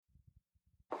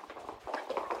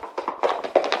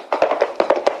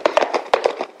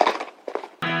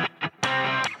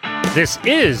This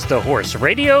is the Horse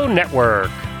Radio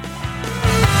Network.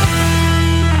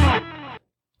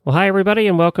 Well, hi, everybody,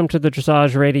 and welcome to the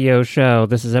Dressage Radio Show.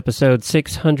 This is episode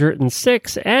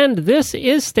 606, and this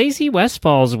is Stacy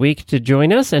Westfall's week to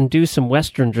join us and do some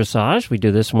Western dressage. We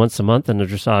do this once a month in the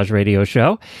Dressage Radio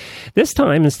Show. This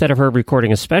time, instead of her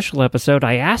recording a special episode,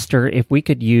 I asked her if we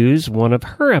could use one of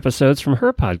her episodes from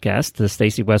her podcast, the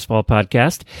Stacy Westfall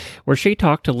podcast, where she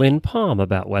talked to Lynn Palm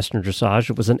about Western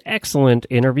dressage. It was an excellent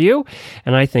interview,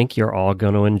 and I think you're all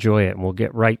going to enjoy it. And we'll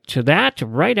get right to that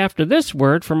right after this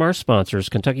word from our sponsors,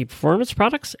 Kentucky Performance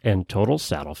Products and Total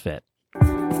Saddle Fit.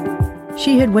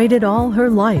 She had waited all her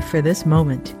life for this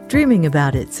moment, dreaming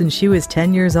about it since she was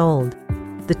 10 years old.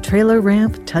 The trailer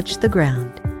ramp touched the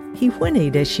ground. He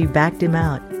whinnied as she backed him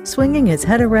out, swinging his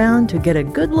head around to get a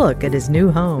good look at his new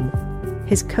home.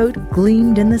 His coat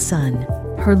gleamed in the sun.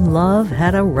 Her love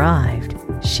had arrived.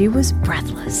 She was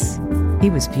breathless. He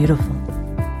was beautiful.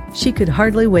 She could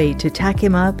hardly wait to tack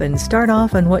him up and start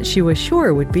off on what she was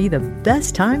sure would be the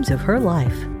best times of her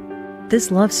life. This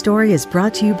love story is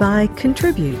brought to you by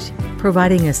Contribute,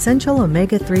 providing essential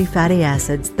omega-3 fatty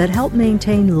acids that help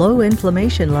maintain low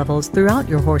inflammation levels throughout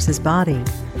your horse's body.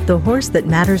 The horse that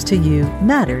matters to you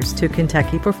matters to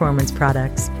Kentucky Performance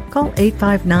Products. Call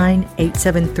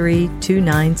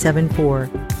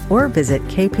 859-873-2974 or visit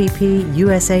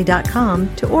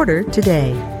kppusa.com to order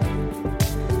today.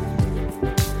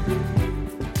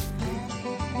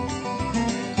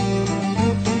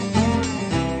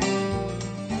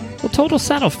 Total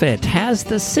Saddle Fit has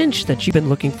the cinch that you've been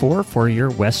looking for your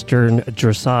Western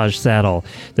dressage saddle.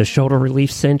 The shoulder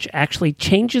relief cinch actually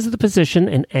changes the position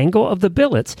and angle of the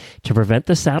billets to prevent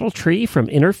the saddle tree from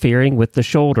interfering with the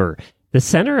shoulder. The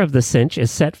center of the cinch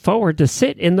is set forward to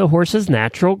sit in the horse's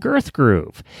natural girth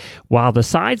groove, while the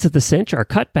sides of the cinch are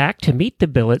cut back to meet the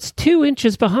billets 2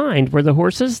 inches behind where the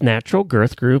horse's natural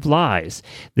girth groove lies.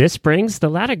 This brings the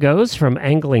latigos from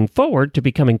angling forward to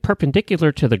becoming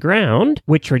perpendicular to the ground,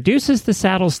 which reduces the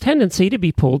saddle's tendency to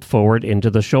be pulled forward into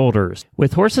the shoulders.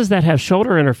 With horses that have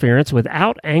shoulder interference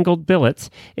without angled billets,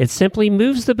 it simply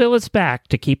moves the billets back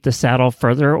to keep the saddle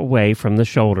further away from the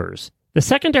shoulders. The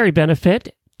secondary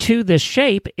benefit to this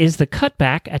shape is the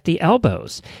cutback at the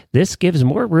elbows. This gives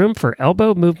more room for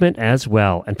elbow movement as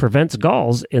well and prevents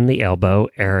galls in the elbow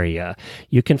area.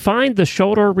 You can find the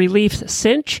shoulder relief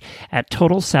cinch at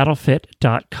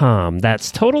TotalSaddleFit.com.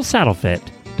 That's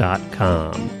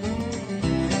TotalSaddleFit.com.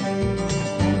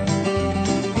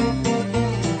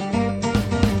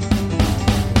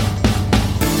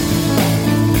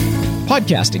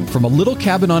 Podcasting from a little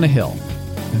cabin on a hill.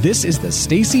 This is the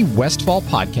Stacy Westfall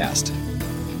Podcast.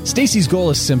 Stacy's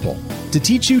goal is simple: to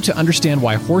teach you to understand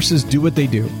why horses do what they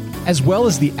do, as well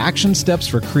as the action steps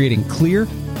for creating clear,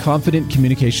 confident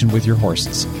communication with your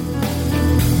horses.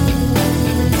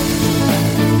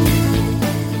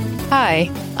 Hi,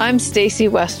 I'm Stacy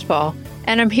Westfall,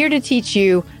 and I'm here to teach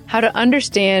you how to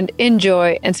understand,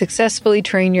 enjoy, and successfully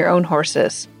train your own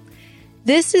horses.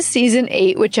 This is Season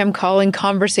 8, which I'm calling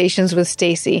Conversations with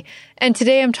Stacy, and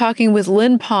today I'm talking with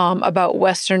Lynn Palm about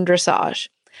Western dressage.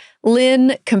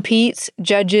 Lynn competes,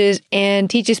 judges, and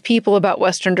teaches people about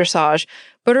Western dressage,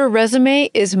 but her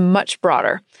resume is much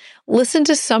broader. Listen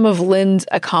to some of Lynn's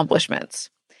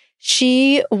accomplishments.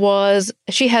 She has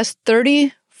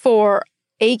 34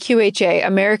 AQHA,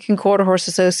 American Quarter Horse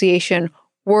Association,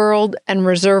 World and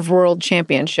Reserve World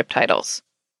Championship titles.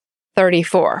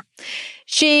 34.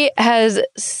 She has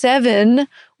 7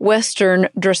 Western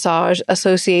Dressage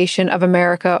Association of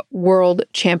America World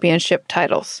Championship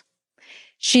titles.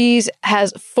 She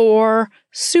has 4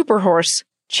 Super Horse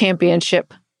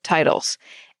Championship titles,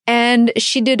 and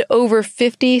she did over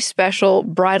 50 special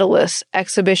bridleless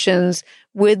exhibitions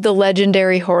with the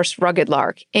legendary horse Rugged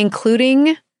Lark,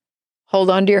 including,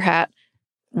 hold on to your hat,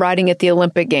 riding at the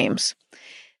Olympic Games.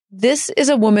 This is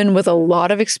a woman with a lot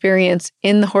of experience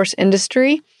in the horse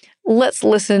industry. Let's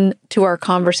listen to our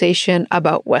conversation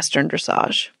about Western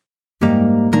dressage.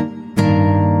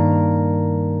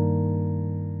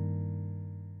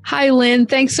 Hi, Lynn.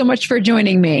 Thanks so much for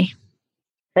joining me.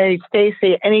 Hey,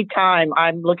 Stacy, anytime.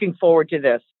 I'm looking forward to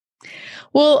this.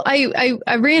 Well,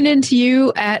 I ran into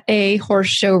you at a horse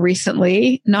show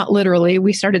recently, not literally.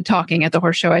 We started talking at the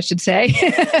horse show, I should say.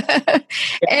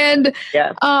 And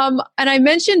I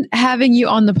mentioned having you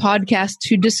on the podcast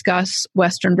to discuss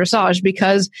Western dressage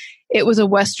because it was a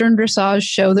Western dressage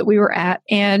show that we were at.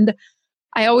 And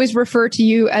I always refer to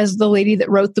you as the lady that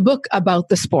wrote the book about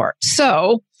the sport.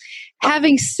 So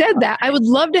having said that, I would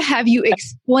love to have you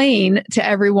explain to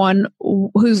everyone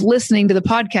who's listening to the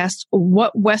podcast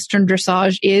what Western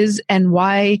dressage is and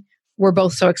why we're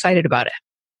both so excited about it.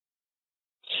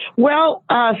 Well,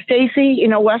 Stacy,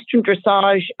 Western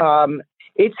dressage,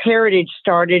 its heritage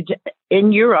started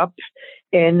in Europe,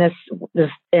 in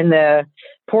the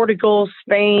Portugal,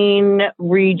 Spain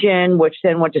region, which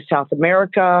then went to South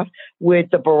America with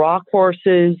the Baroque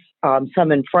horses,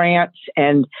 some in France,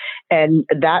 and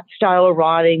that style of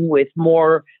riding with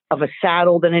more of a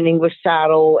saddle than an English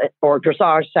saddle or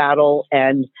dressage saddle,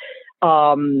 and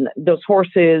those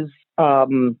horses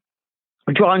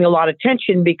drawing a lot of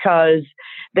attention because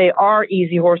they are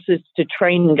easy horses to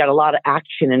train and got a lot of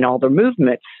action in all their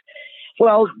movements.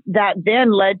 Well, that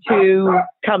then led to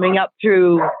coming up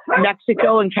through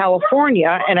Mexico and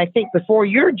California. And I think before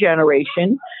your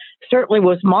generation, certainly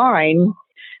was mine,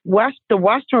 the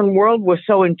Western world was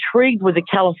so intrigued with the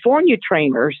California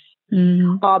trainers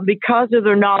because of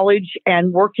their knowledge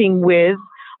and working with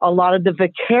a lot of the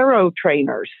vaquero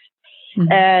trainers.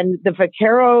 Mm-hmm. And the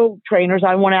vaquero trainers,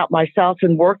 I went out myself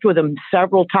and worked with them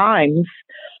several times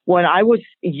when I was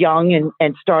young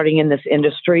and starting in this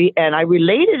industry. And I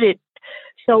related it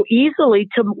so easily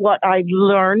to what I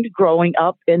learned growing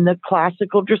up in the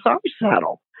classical dressage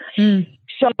saddle. Mm.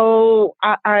 So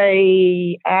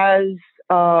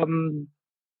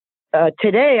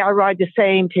today, I ride the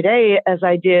same today as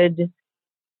I did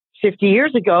 50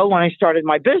 years ago when I started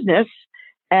my business.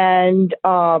 And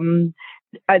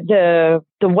the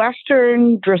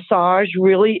Western dressage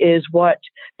really is what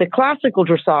the classical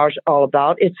dressage is all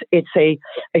about. It's a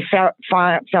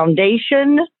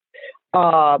foundation,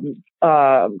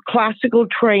 classical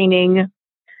training,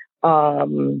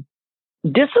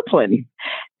 discipline,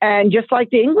 and just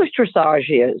like the English dressage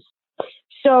is.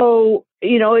 So,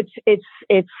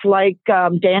 it's like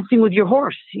dancing with your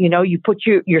horse. You put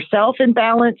yourself in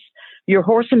balance, your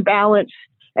horse in balance,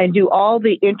 and do all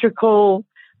the integral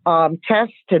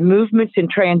tests and movements and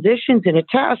transitions in a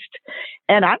test.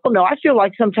 And I don't know, I feel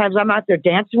like sometimes I'm out there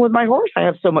dancing with my horse. I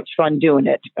have so much fun doing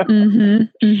it.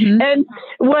 Mm-hmm, mm-hmm. And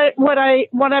what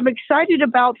I'm excited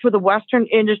about for the Western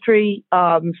industry,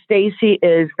 Stacy,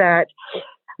 is that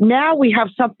now we have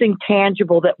something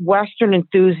tangible that Western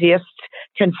enthusiasts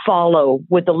can follow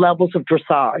with the levels of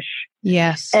dressage.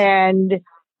 Yes. And,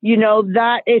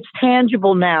 that it's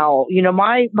tangible now.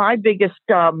 My biggest,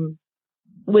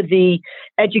 with the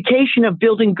education of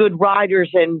building good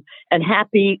riders and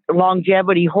happy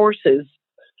longevity horses,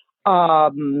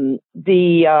 the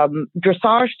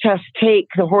dressage tests take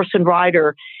the horse and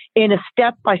rider in a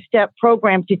step-by-step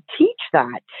program to teach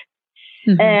that.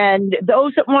 Mm-hmm. And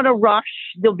those that want to rush,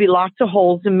 there'll be lots of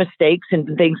holes and mistakes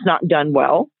and things not done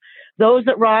well. Those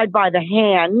that ride by the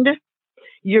hand,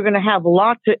 you're going to have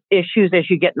lots of issues as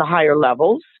you get in the higher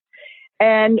levels.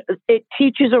 And it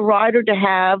teaches a rider to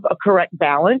have a correct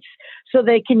balance so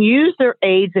they can use their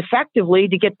aids effectively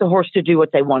to get the horse to do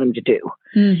what they want him to do,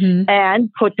 mm-hmm.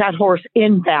 and put that horse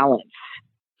in balance.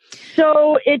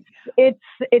 So it's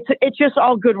just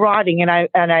all good riding, and I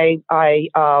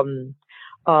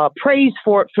praise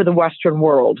for it for the Western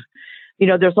world.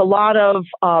 There's a lot of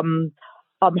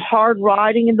hard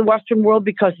riding in the Western world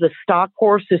because the stock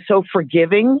horse is so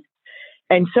forgiving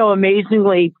and so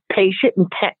amazingly patient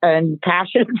and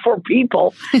passionate for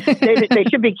people. They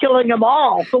should be killing them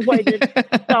all the way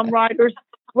that some riders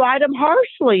ride them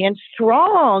harshly and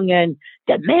strong and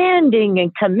demanding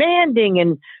and commanding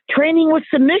and training with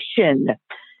submission.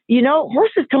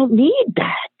 Horses don't need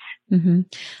that. Mm-hmm.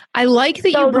 I like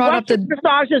that you brought up the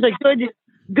dressage is a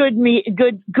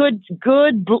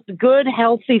good,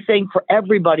 healthy thing for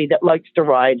everybody that likes to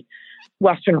ride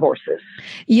Western horses.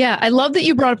 Yeah, I love that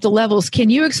you brought up the levels. Can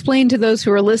you explain to those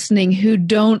who are listening who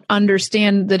don't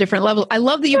understand the different levels? I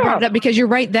love that you brought it up because you're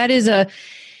right. That is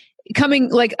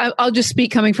I'll just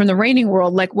speak coming from the reining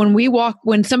world. Like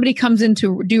when somebody comes in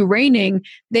to do reining,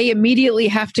 they immediately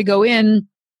have to go in.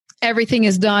 Everything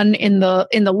is done in the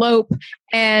lope,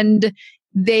 and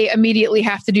they immediately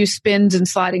have to do spins and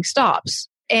sliding stops.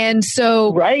 And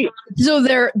so, right. So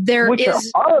there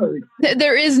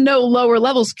is no lower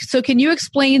levels. So can you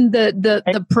explain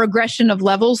the progression of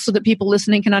levels so that people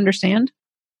listening can understand?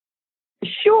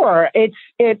 Sure.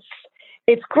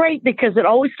 It's great because it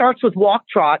always starts with walk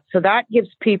trot. So that gives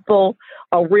people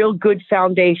a real good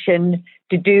foundation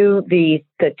to do the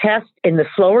test in the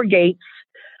slower gaits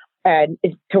and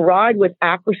to ride with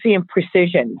accuracy and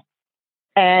precision.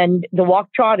 And the walk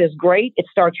trot is great. It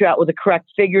starts you out with the correct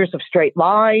figures of straight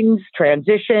lines,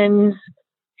 transitions,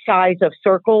 size of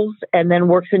circles, and then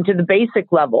works into the basic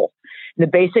level. And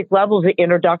the basic level is the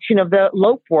introduction of the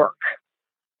lope work.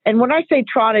 And when I say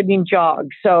trot, I mean jog.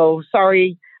 So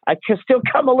sorry, I can still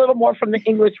come a little more from the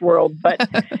English world, but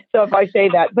so if I say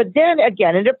that. But then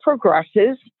again, it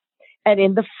progresses. And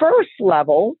in the first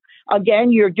level,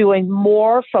 again, you're doing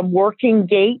more from working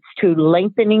gaits to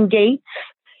lengthening gaits.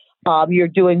 You're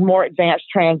doing more advanced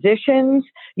transitions.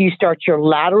 You start your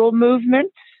lateral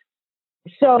movements.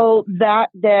 So that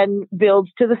then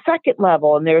builds to the second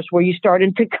level, and there's where you start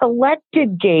into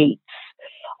collected gaits,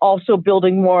 also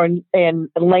building more in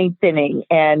lengthening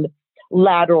and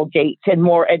lateral gaits and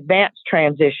more advanced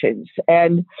transitions.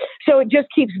 And so it just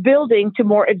keeps building to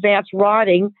more advanced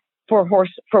riding for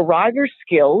rider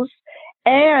skills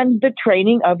and the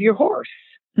training of your horse.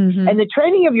 Mm-hmm. And the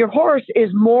training of your horse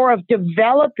is more of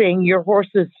developing your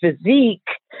horse's physique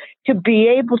to be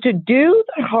able to do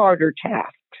the harder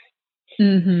tasks.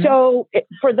 Mm-hmm. So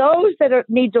for those that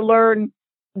need to learn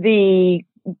the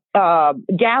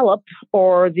gallop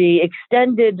or the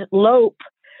extended lope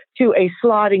to a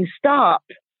sliding stop,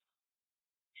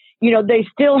 they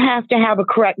still have to have a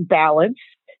correct balance.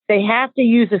 They have to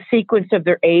use a sequence of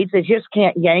their aids. They just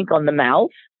can't yank on the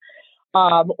mouth.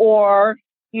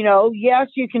 Yes,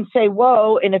 you can say,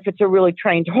 whoa. And if it's a really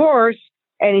trained horse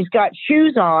and he's got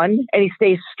shoes on and he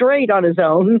stays straight on his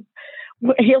own,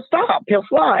 he'll stop, he'll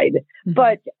slide. Mm-hmm.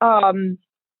 But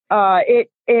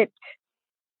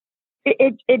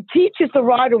it teaches the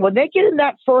rider when they get in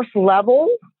that first level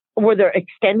where they're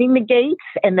extending the gaits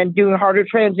and then doing harder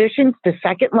transitions to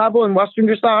second level in Western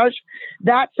dressage,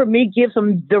 that for me gives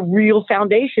them the real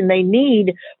foundation they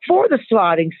need for the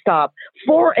sliding stop,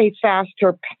 for a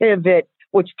faster pivot,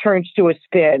 which turns to a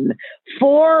spin,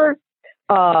 for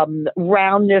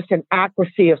roundness and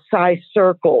accuracy of size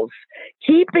circles,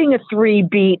 keeping a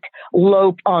 3-beat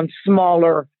lope on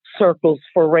smaller circles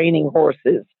for reining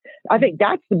horses. I think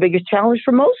that's the biggest challenge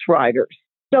for most riders.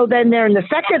 So then there in the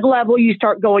second level, you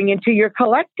start going into your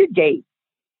collected gait.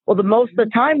 Well, the most of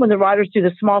the time when the riders do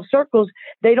the small circles,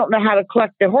 they don't know how to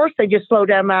collect their horse. They just slow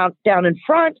down in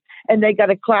front, and they got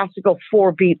a classical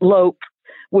 4-beat lope,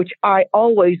 which I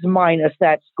always minus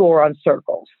that score on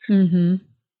circles. Mm-hmm.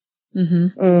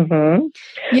 Mm-hmm. Mm-hmm.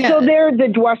 Yeah. So there,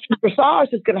 the Western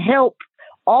dressage is going to help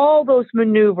all those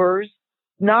maneuvers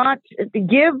not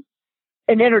give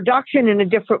an introduction in a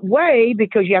different way,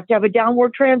 because you have to have a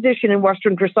downward transition in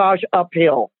Western dressage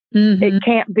uphill. Mm-hmm. It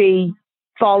can't be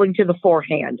falling to the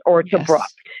forehand or it's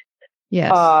abrupt.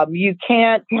 Yes. You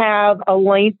can't have a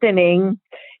lengthening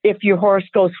if your horse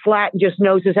goes flat and just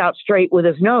noses out straight with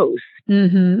his nose.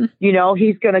 Mm-hmm.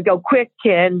 He's going to go quick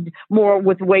and more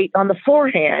with weight on the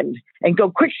forehand and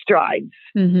go quick strides.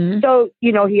 Mm-hmm. So,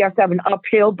 he has to have an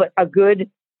uphill, but a good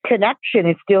connection.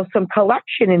 It's still some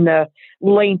collection in the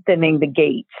lengthening the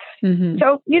gaits. Mm-hmm.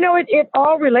 So, it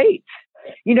all relates.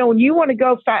 When you want to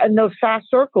go in those fast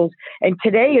circles, and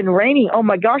today in raining, oh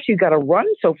my gosh, you got to run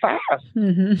so fast.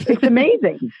 Mm-hmm. It's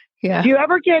amazing. Yeah. Do you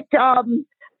ever get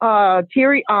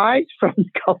teary eyes from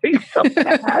going so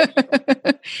fast?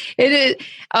 It is.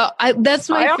 That's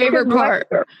my favorite part.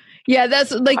 Yeah,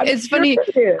 that's it's funny.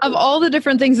 Of all the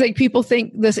different things people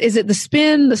think, is it the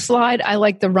spin, the slide? I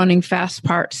like the running fast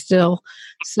part still.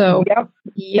 So, yep.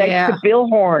 Yeah. Thanks to Bill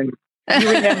Horn.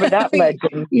 You remember that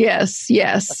legend? Yes.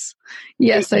 I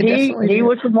definitely do. He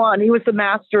was the one. He was the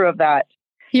master of that.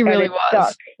 He really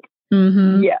was.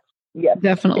 Mm-hmm. Yeah,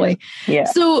 definitely. Yeah.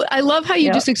 So I love how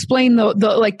you just explained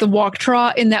the walk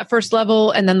trot in that first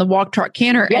level, and then the walk trot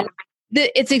canter. Yeah. And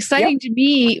it's exciting to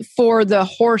me for the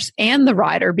horse and the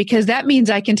rider, because that means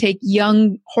I can take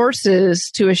young horses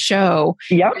to a show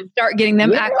and start getting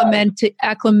them acclimated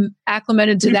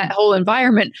to that whole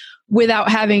environment without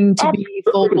having to be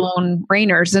full blown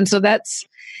reiners. And so that's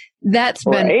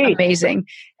been amazing.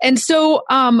 And so,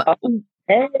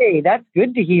 hey, that's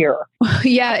good to hear.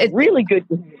 Yeah, it's really good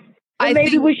to hear. Well,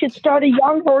 maybe we should start a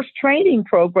young horse training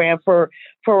program for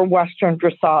Western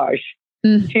dressage.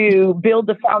 Mm-hmm. To build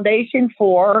the foundation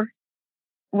for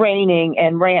reining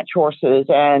and ranch horses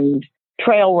and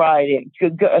trail riding,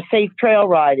 safe trail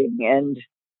riding and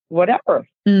whatever,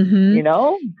 mm-hmm.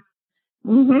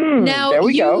 Mm-hmm. Now there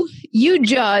we go. You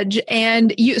judge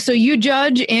and you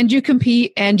judge and you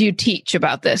compete and you teach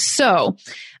about this. So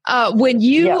when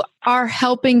you are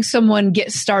helping someone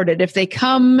get started, if they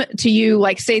come to you,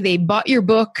 like say they bought your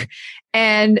book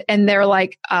and they're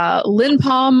like, Lynn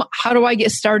Palm, how do I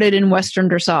get started in Western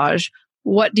dressage?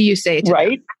 What do you say to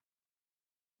them?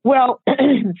 Well,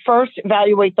 first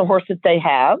evaluate the horse that they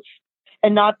have,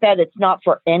 and not that it's not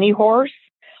for any horse,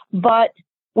 but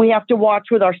we have to watch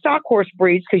with our stock horse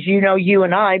breeds, because you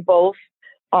and I both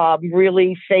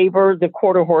really favor the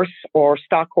quarter horse or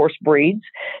stock horse breeds,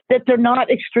 that they're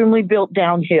not extremely built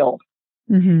downhill.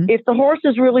 Mm-hmm. If the horse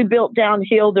is really built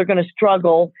downhill, they're going to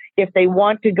struggle if they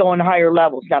want to go in higher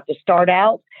levels. Now, to start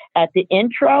out at the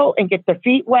intro and get their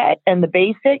feet wet and the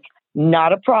basic,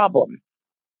 not a problem.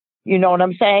 You know what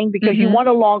I'm saying? Because you want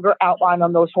a longer outline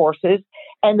on those horses.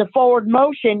 And the forward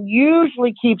motion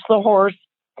usually keeps the horse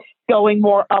going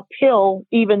more uphill,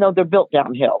 even though they're built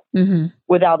downhill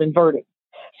without inverting.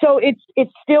 So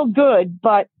it's still good.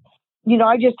 But, you know,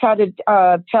 I just had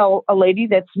to tell a lady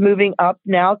that's moving up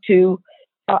now to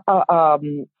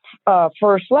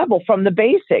first level from the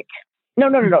basic.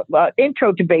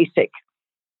 Intro to basic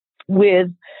with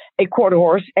a quarter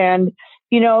horse. And,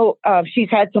 you know, she's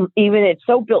had some, even it's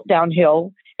so built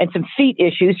downhill and some feet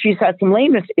issues. She's had some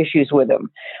lameness issues with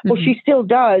him. Well, she still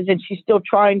does. And she's still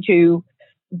trying to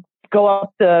go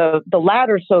up the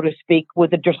ladder, so to speak,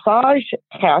 with the dressage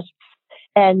tests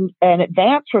and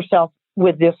advance herself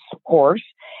with this horse.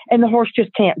 And the horse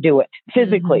just can't do it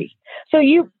physically. So,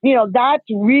 you know, that's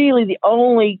really the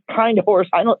only kind of horse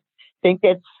I don't think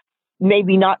that's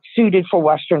maybe not suited for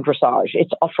Western dressage.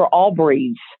 It's for all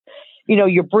breeds. You know,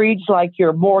 your breeds like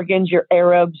your Morgans, your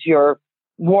Arabs, your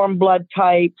warm blood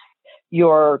types,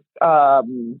 your, I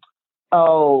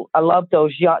love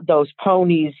those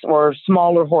ponies or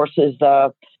smaller horses,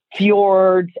 the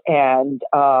Fjords and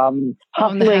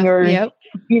Huflingers.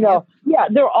 You know,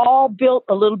 they're all built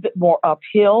a little bit more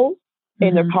uphill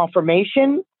in their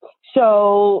conformation.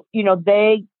 So, you know,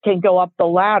 they can go up the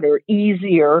ladder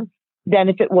easier than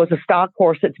if it was a stock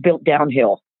horse that's built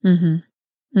downhill. And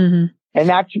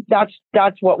that's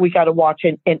what we got to watch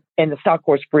in the stock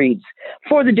horse breeds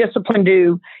for the discipline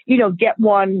to, you know, get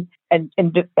one and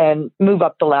move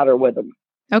up the ladder with them.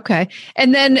 Okay.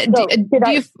 And then So,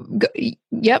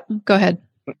 go ahead.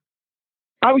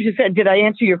 I was just saying, did I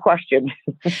answer your question?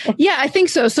 Yeah, I think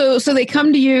so. So they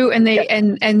come to you and they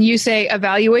and you say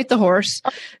evaluate the horse.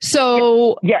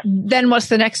 So then what's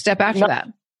the next step after that?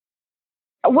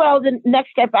 Well, the next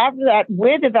step after that,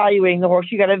 with evaluating the horse,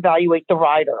 you got to evaluate the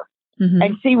rider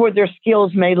and see where their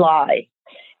skills may lie.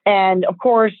 And of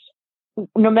course,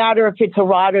 no matter if it's a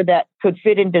rider that could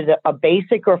fit into a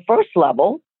basic or first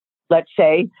level, let's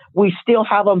say, we still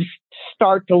have them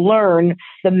start to learn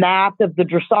the math of the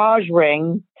dressage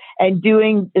ring and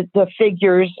doing the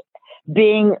figures,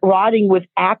 riding with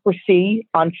accuracy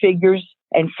on figures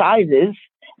and sizes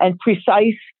and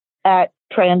precise at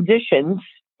transitions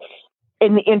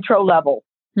in the intro level.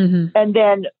 And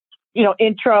then, you know,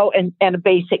 intro and a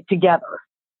basic together.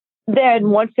 Then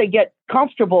once they get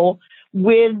comfortable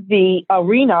with the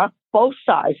arena, both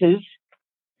sizes,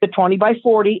 the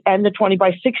 20x40 and the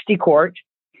 20x60 court,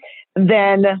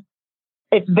 then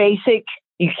it's basic.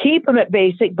 You keep them at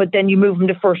basic, but then you move them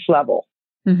to first level.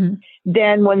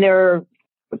 Then when they're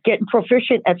getting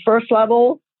proficient at first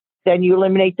level, then you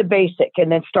eliminate the basic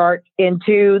and then start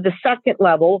into the second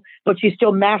level, but you're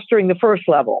still mastering the first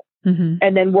level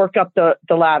and then work up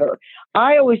the ladder.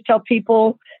 I always tell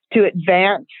people to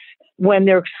advance when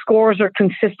their scores are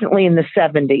consistently in the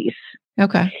 70s.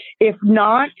 Okay. If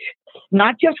not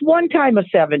just one time a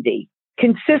 70,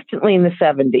 consistently in the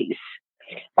 70s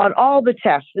on all the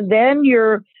tests. Then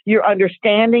you're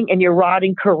understanding and you're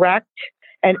riding correct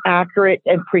and accurate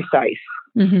and precise.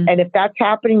 And if that's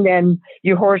happening, then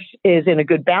your horse is in a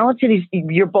good balance and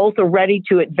you're both are ready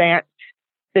to advance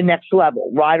the next level.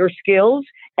 Rider skills,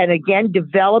 and again,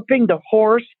 developing the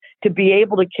horse to be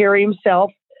able to carry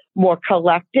himself more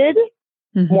collected,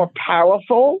 more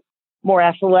powerful, more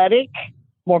athletic,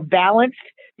 more balanced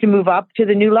to move up to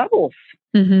the new levels.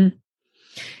 So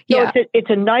it's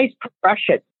a nice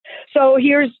progression. So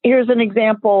here's an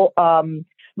example.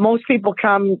 Most people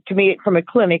come to me from a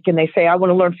clinic and they say, I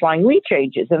want to learn flying lead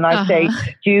changes. And I say,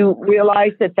 do you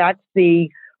realize that that's the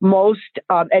most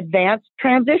advanced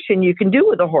transition you can do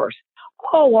with a horse?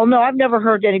 Oh, well, no, I've never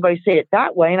heard anybody say it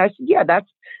that way. And I said, yeah,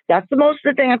 that's the most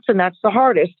advanced and that's the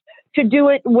hardest to do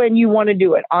it when you want to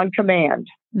do it on command.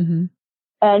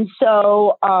 And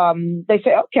so they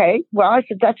say, okay, well, I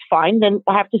said, that's fine. Then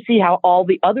I have to see how all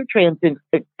the other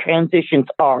transitions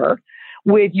are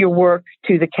with your work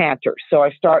to the canter. So I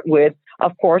start with,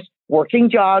 of course, working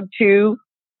jog to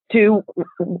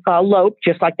lope,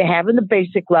 just like they have in the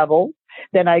basic level.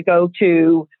 Then I go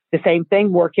to the same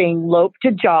thing, working lope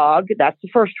to jog. That's the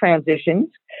first transitions.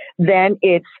 Then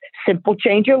it's simple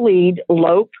change of lead,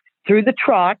 lope through the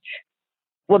trot.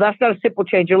 Well, that's not a simple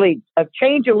change of lead. A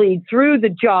change of lead through the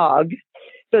jog.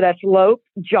 So that's lope,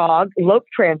 jog, lope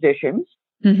transitions.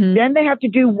 Then they have to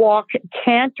do walk,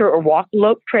 canter, or walk,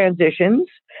 lope transitions.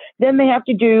 Then they have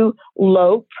to do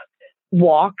lope,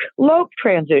 walk, lope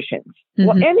transitions.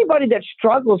 Well, anybody that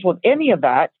struggles with any of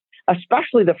that,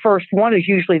 especially the first one, is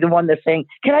usually the one that's saying,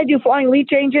 can I do flying lead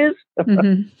changes?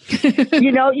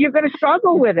 You know, you're going to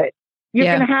struggle with it. You're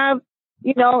going to have,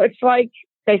 you know, it's like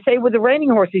they say with the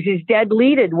reining horses, he's dead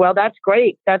leaded. Well, that's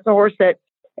great. That's a horse that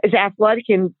is athletic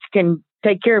and can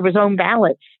take care of his own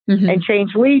balance and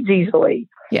change leads easily.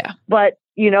 Yeah. But,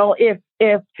 if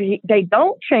they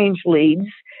don't change leads,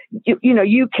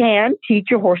 you can teach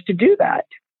your horse to do that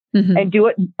and do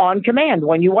it on command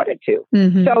when you want it to.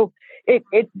 So it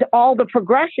all the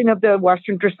progression of the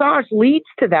Western dressage leads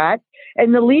to that.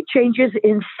 And the lead changes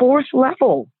in fourth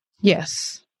level.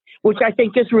 Yes. Which I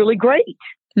think is really great.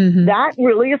 That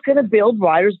really is going to build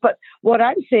riders. But what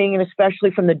I'm seeing, and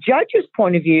especially from the judge's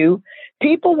point of view,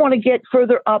 people want to get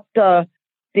further up the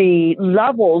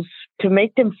levels to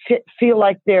make them feel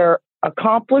like they're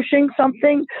accomplishing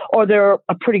something or they're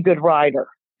a pretty good rider.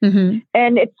 And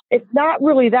it's not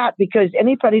really that, because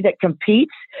anybody that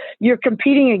competes, you're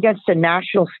competing against a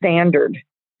national standard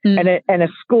and a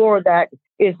score that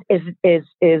is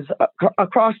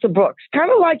across the books,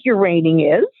 kind of like your reining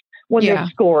is when they're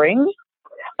scoring.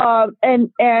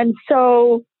 And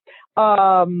so,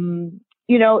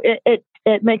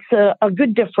 it makes a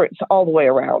good difference all the way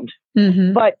around.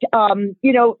 But, then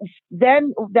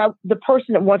the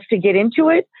person that wants to get into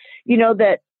it,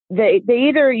 that they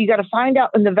either, you got to find out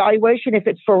in the evaluation if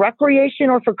it's for recreation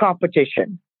or for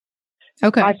competition.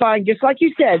 Okay. I find, just like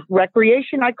you said,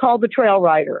 recreation, I call the trail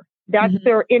rider. That's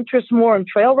their interest more in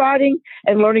trail riding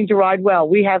and learning to ride well.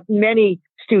 We have many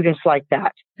students like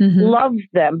that. Love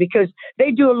them because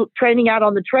they do training out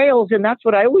on the trails. And that's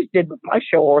what I always did with my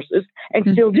show horses and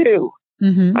still do.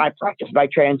 I practice my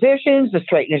transitions, the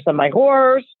straightness of my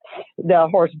horse. The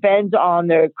horse bends on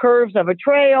the curves of a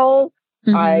trail.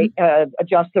 I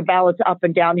adjust their balance up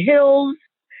and down hills.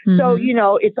 So,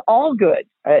 it's all good.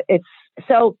 If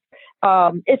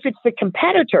it's the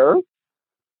competitor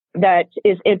that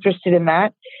is interested in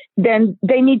that, then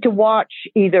they need to watch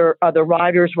either other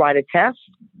riders ride a test,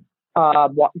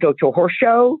 go to a horse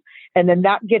show, and then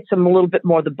that gets them a little bit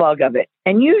more the bug of it.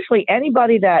 And usually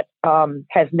anybody that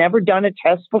has never done a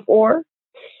test before,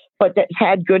 but that's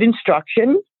had good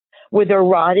instruction with their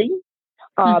riding,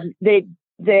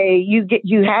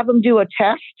 you have them do a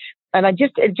test. And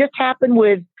it just happened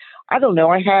with, I don't know,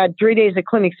 I had 3 days of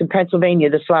clinics in Pennsylvania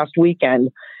this last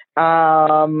weekend.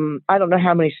 I don't know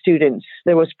how many students.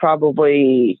 There was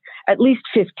probably at least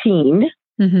 15.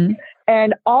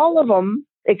 And all of them,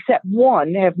 except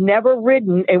one, have never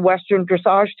ridden a Western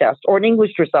dressage test or an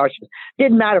English dressage test.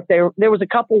 Didn't matter if there was a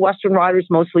couple Western riders,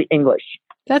 mostly English.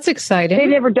 That's exciting. They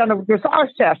never done a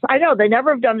dressage test. I know, they never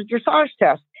have done a dressage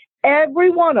test. Every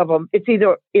one of them,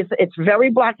 it's very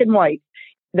black and white.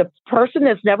 The person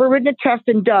that's never ridden a test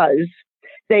and does,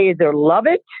 they either love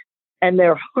it and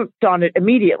they're hooked on it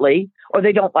immediately, or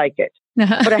they don't like it.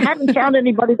 But I haven't found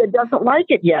anybody that doesn't like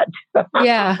it yet.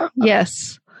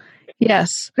 Yes.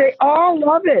 They all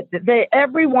love it.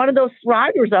 Every one of those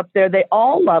riders up there, they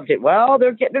all loved it. Well,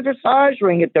 they're getting a dressage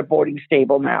ring at their boarding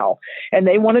stable now, and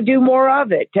they want to do more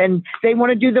of it. And they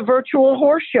want to do the virtual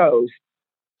horse shows,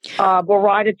 or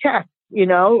ride a test,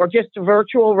 or just a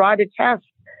virtual ride a test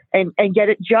and get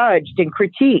it judged and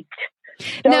critiqued.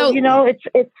 So,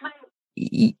 it's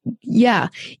yeah,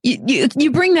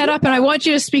 you bring that up, and I want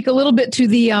you to speak a little bit to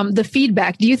the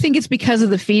feedback. Do you think it's because of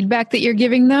the feedback that you're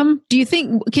giving them?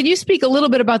 Can you speak a little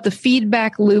bit about the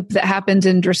feedback loop that happens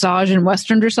in dressage and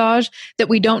Western dressage that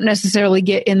we don't necessarily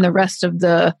get in the rest of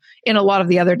in a lot of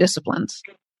the other disciplines?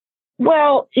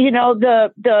 Well,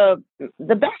 the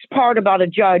best part about a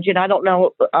judge, and I don't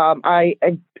know,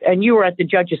 and you were at the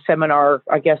judges seminar,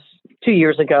 I guess 2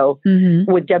 years ago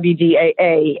with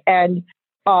WDAA, and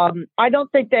I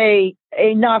don't think they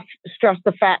enough stress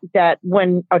the fact that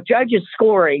when a judge is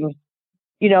scoring,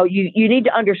 you need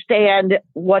to understand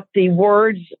what the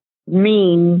words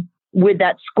mean with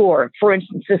that score. For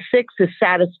instance, a 6 is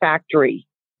satisfactory.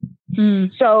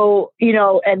 So,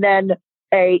 and then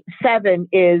a 7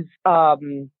 is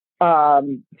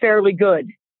fairly good.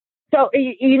 So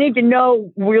you need to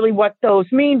know really what those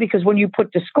mean, because when you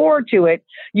put the score to it,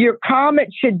 your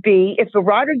comment should be, if the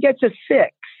rider gets a 6,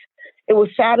 it was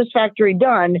satisfactory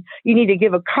done, you need to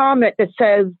give a comment that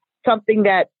says something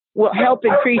that will help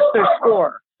increase their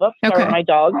score. Oops, sorry, my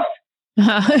dogs.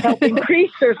 Help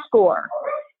increase their score.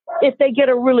 If they get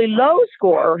a really low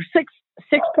score,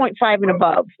 6.5 and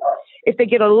above, if they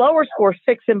get a lower score,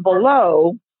 6 and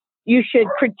below, you should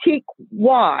critique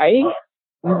why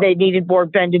they needed more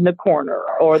bend in the corner,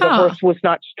 or the horse was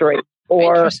not straight,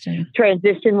 or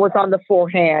transition was on the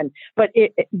forehand. But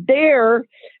there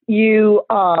you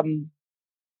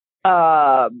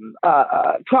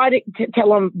try to tell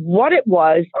them what it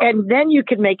was, and then you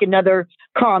can make another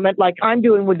comment, like I'm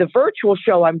doing with the virtual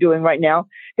show I'm doing right now,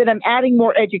 that I'm adding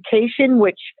more education,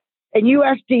 which in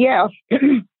USDF,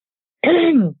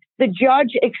 the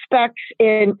judge expects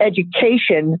in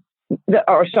education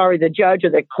the judge or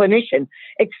the clinician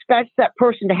expects that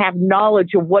person to have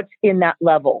knowledge of what's in that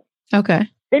level. Okay.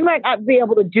 They might not be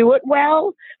able to do it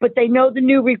well, but they know the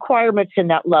new requirements in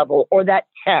that level or that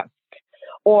test.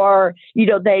 Or,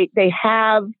 they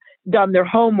have done their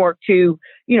homework to,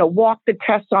 walk the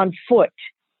test on foot,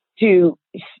 to,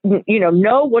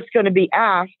 know what's going to be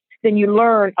asked, then you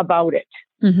learn about it.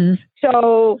 Mm-hmm.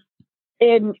 So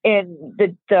in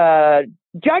the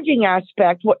judging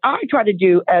aspect, what I try to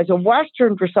do as a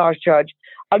Western dressage judge,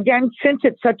 again, since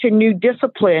it's such a new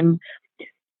discipline,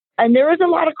 and there is a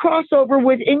lot of crossover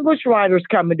with English riders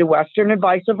coming to Western and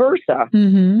vice versa,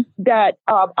 that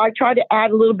I try to add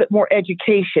a little bit more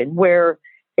education, where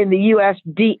in the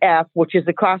USDF, which is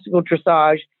the classical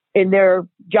dressage, in their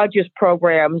judges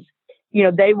programs,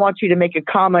 they want you to make a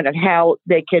comment on how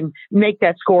they can make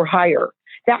that score higher.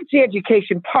 That's the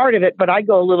education part of it, but I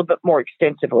go a little bit more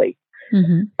extensively.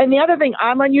 Mm-hmm. And the other thing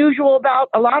I'm unusual about,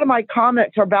 a lot of my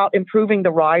comments are about improving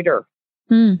the rider.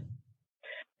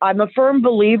 I'm a firm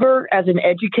believer as an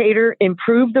educator,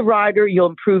 improve the rider, you'll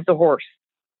improve the horse.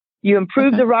 You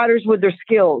improve the riders with their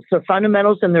skills, their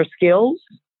fundamentals and their skills.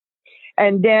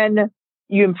 And then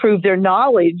you improve their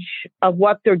knowledge of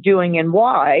what they're doing and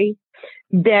why.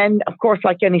 Then, of course,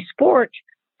 like any sport,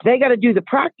 they got to do the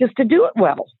practice to do it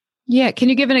well. Yeah. Can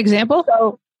you give an example?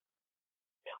 So,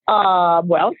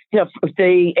 the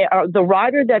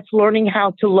rider that's learning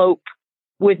how to lope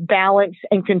with balance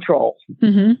and control.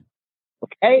 Mm-hmm.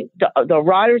 Okay, the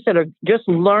riders that are just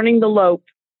learning the lope,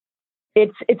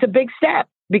 it's a big step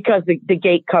because the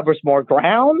gait covers more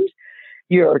ground.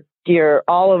 You're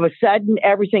all of a sudden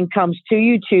everything comes to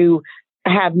you to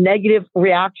have negative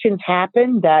reactions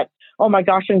happen. That, oh my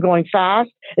gosh, I'm going fast,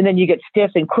 and then you get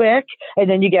stiff and quick, and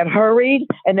then you get hurried,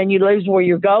 and then you lose where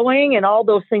you're going, and all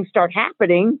those things start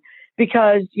happening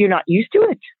because you're not used to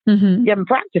it. Mm-hmm. You haven't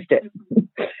practiced it.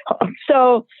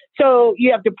 So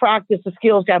you have to practice the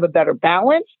skills to have a better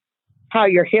balance, how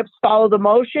your hips follow the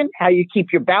motion, how you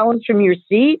keep your balance from your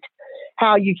seat,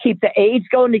 how you keep the aids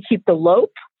going to keep the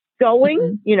lope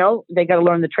going. Mm-hmm. They got to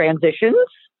learn the transitions.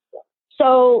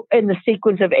 So in the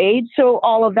sequence of aids, so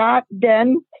all of that,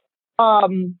 then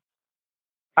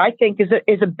I think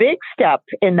is a big step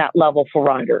in that level for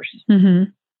riders. Mm-hmm.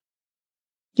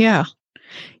 Yeah.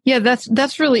 Yeah,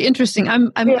 that's really interesting.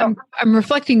 I'm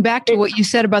reflecting back to what you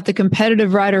said about the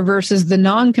competitive rider versus the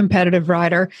non-competitive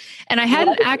rider, and I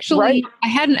hadn't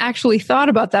actually thought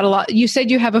about that a lot. You said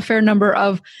you have a fair number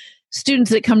of students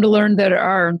that come to learn that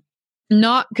are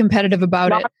not competitive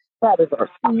about it.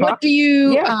 What do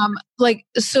you like?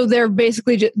 So they're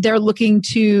basically they're looking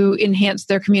to enhance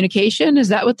their communication. Is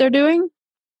that what they're doing?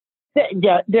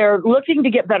 Yeah, they're looking to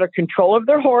get better control of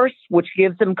their horse, which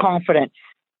gives them confidence.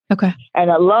 Okay. And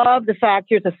I love the fact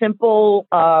here's a simple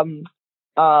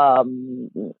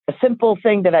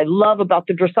thing that I love about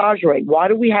the dressage ring. Why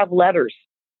do we have letters?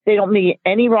 They don't need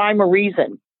any rhyme or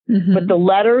reason, but the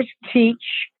letters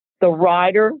teach the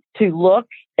rider to look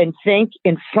and think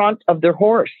in front of their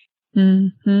horse.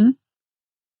 Mm-hmm.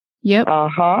 Yep.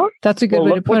 That's a good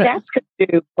way to put it. That's going to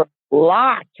do for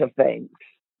lots of things.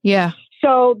 Yeah.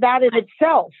 So that in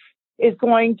itself is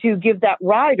going to give that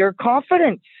rider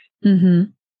confidence. Mm-hmm.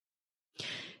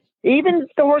 Even if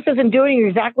the horse isn't doing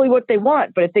exactly what they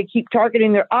want, but if they keep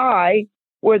targeting their eye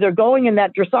where they're going in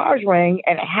that dressage ring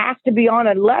and it has to be on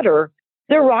a letter,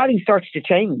 their riding starts to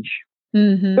change.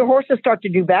 Mm-hmm. Their horses start to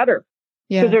do better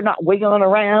because they're not wiggling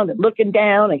around and looking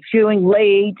down and feeling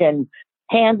late and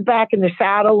hands back in their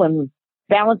saddle and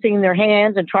balancing their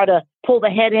hands and try to pull the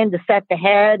head in to set the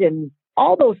head and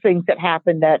all those things that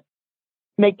happen that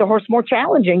make the horse more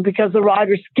challenging because the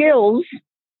rider's skills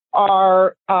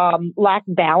are lack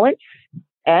balance.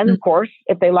 And of course,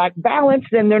 if they lack balance,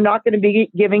 then they're not going to be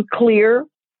giving clear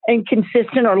and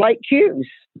consistent or light cues.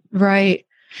 Right.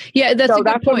 Yeah, that's a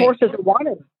good point. What horses are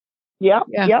wanted. Yeah.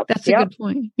 That's a good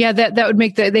point. Yeah, that would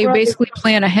make they basically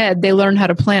plan ahead. They learn how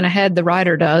to plan ahead. The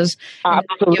rider does.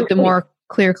 Absolutely. Give them more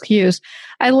clear cues.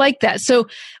 I like that. So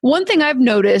one thing I've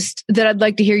noticed that I'd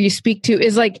like to hear you speak to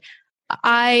is like,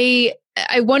 I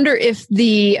wonder if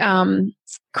the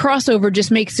crossover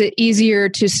just makes it easier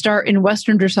to start in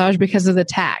Western dressage because of the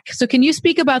tack. So can you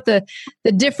speak about the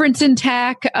difference in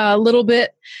tack a little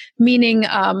bit? Meaning,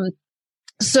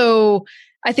 so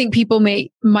I think people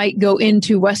might go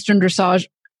into Western dressage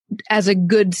as a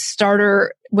good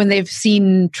starter when they've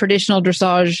seen traditional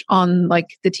dressage on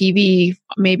like the TV,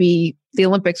 maybe the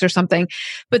Olympics or something,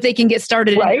 but they can get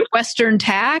started in Western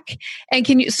tack. And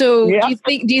do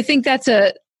you think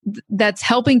that's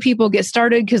helping people get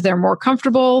started because they're more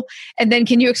comfortable? And then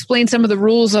can you explain some of the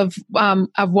rules of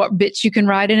what bits you can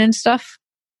ride in and stuff?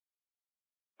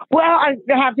 Well, I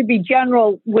have to be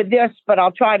general with this, but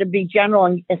I'll try to be general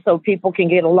and so people can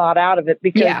get a lot out of it,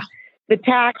 because the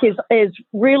tack is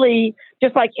really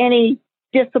just like any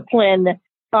discipline.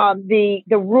 The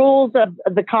rules of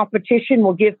the competition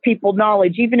will give people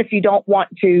knowledge, even if you don't want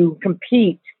to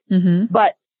compete.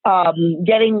 But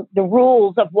getting the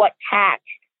rules of what tack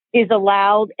is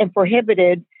allowed and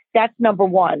prohibited, that's number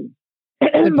one.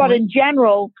 But in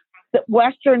general, the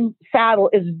Western saddle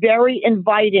is very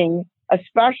inviting,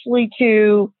 especially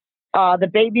to the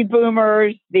baby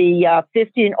boomers, the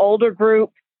 50 and older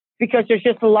group, because there's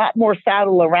just a lot more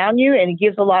saddle around you, and it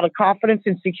gives a lot of confidence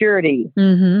and security,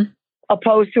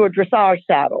 opposed to a dressage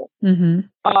saddle.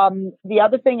 The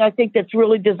other thing I think that's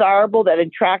really desirable that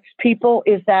attracts people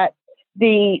is that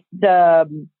the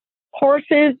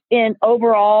horses in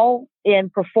overall in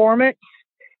performance,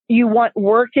 you want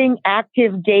working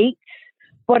active gaits,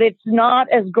 but it's not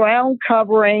as ground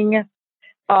covering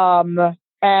how do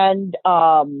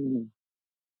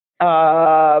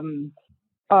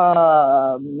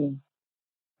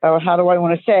I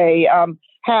want to say,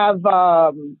 have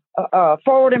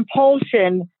forward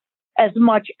impulsion as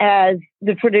much as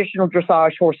the traditional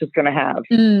dressage horse is going to have.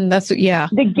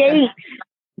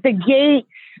 The gaits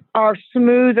are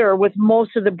smoother with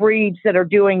most of the breeds that are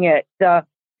doing it. The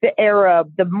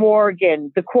Arab, the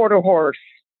Morgan, the quarter horse,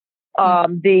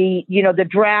 the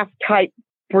draft type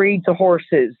breeds of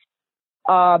horses.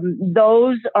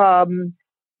 Those,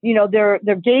 their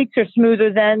gaits are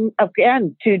smoother than,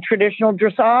 again, to traditional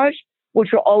dressage,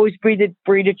 which will always be the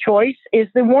breed of choice, is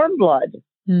the warm blood.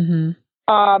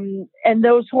 And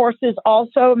those horses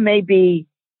also may be,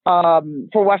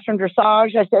 for Western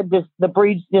dressage, I said the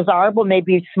breed's desirable,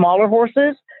 maybe smaller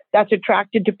horses that's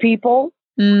attracted to people.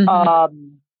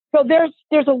 So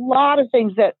there's a lot of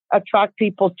things that attract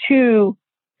people to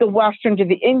the Western, to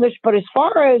the English. But as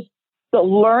far as the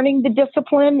learning the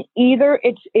discipline,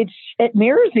 it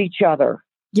mirrors each other.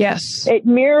 Yes. It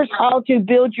mirrors how to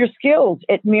build your skills.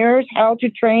 It mirrors how to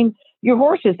train your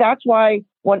horses. That's why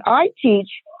when I teach,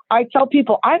 I tell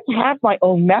people I have my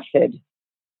own method.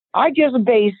 I just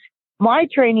base my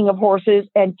training of horses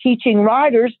and teaching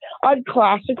riders on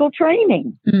classical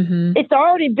training. It's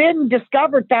already been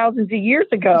discovered thousands of years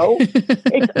ago.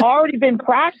 It's already been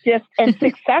practiced and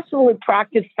successfully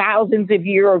practiced thousands of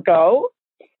years ago,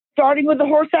 starting with the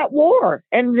horse at war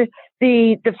and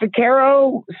the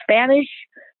Vaquero Spanish,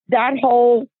 that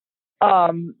whole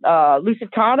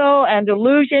Lusitano and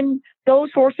Illusion,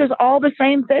 those horses, all the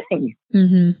same thing.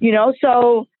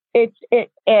 So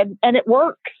it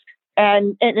works.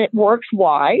 And it works.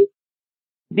 Why?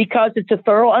 Because it's a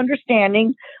thorough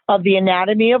understanding of the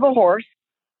anatomy of a horse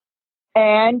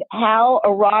and how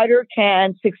a rider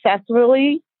can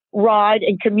successfully ride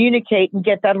and communicate and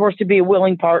get that horse to be a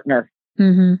willing partner.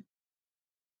 And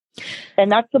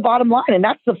that's the bottom line. And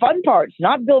that's the fun part. It's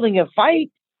not building a fight.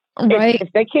 Right.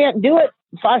 If they can't do it,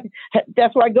 fine.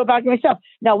 That's where I go back to myself.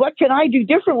 Now, what can I do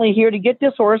differently here to get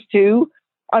this horse to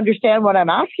understand what I'm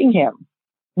asking him?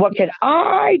 What can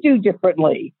I do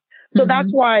differently? So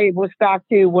that's why it was back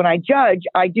to when I judge,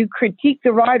 I do critique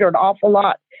the rider an awful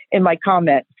lot in my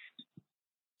comments.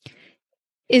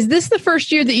 Is this the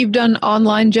first year that you've done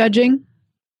online judging?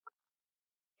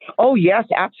 Oh, yes,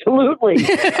 absolutely.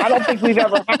 I don't think we've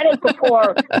ever had it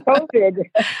before COVID.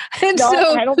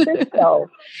 I don't think so.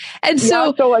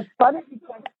 So it's funny.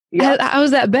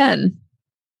 How's that been?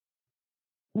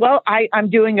 Well, I'm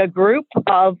doing a group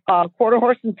of quarter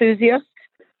horse enthusiasts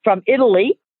from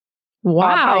Italy.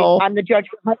 Wow. I'm the judge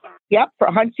for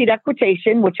hunt seat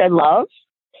equitation, which I love.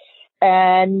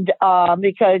 And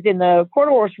because in the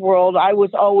quarter horse world, I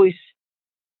was always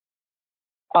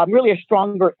really a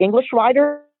stronger English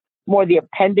rider, more the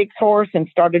appendix horse, and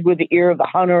started with the ear of the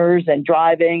hunters and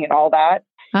driving and all that.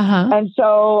 And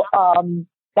so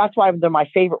that's why they're my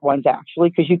favorite ones, actually,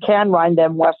 because you can ride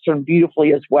them Western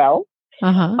beautifully as well.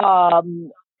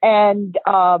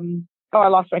 I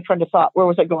lost my train of thought. Where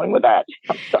was I going with that?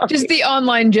 Just the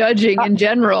online judging in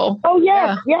general. Oh,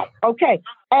 yeah. Okay.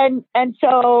 And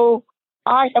so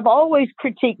I have always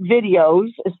critiqued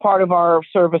videos as part of our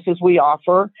services we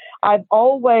offer. I've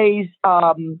always,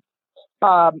 when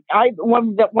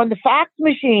the fax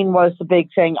machine was the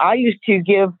big thing, I used to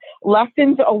give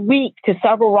lessons a week to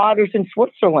several riders in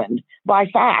Switzerland by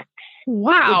fax.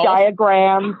 Wow. With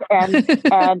diagrams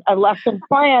and a lesson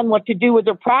plan, what to do with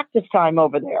their practice time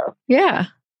over there. Yeah.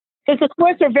 Because the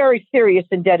Swiss are very serious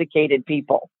and dedicated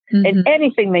people in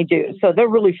anything they do. So they're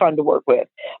really fun to work with.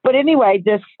 But anyway,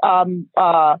 this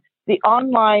the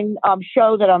online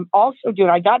show that I'm also doing,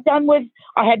 I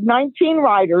had 19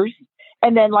 riders,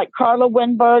 and then like Carla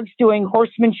Winberg's doing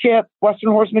horsemanship, Western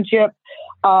horsemanship.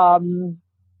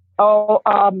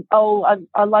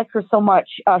 I like her so much.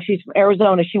 She's from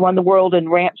Arizona. She won the world in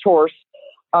ranch horse.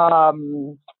 I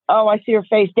see her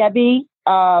face. Debbie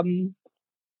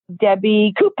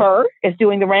Cooper is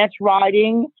doing the ranch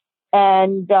riding,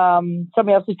 and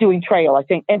somebody else is doing trail, I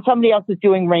think, and somebody else is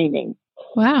doing reining.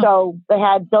 Wow. So they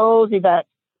had those events.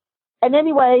 And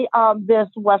anyway, this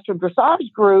Western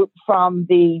Dressage group from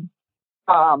the,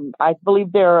 I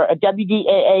believe they're a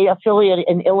WDAA affiliate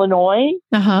in Illinois.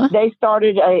 Uh-huh. They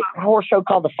started a horse show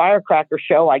called the Firecracker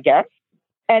Show, I guess.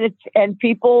 And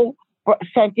people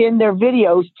sent in their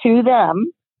videos to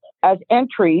them as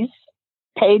entries,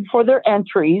 paid for their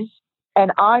entries.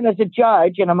 And I'm, as a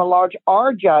judge, and I'm a large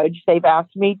R judge, they've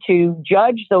asked me to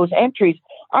judge those entries.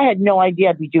 I had no idea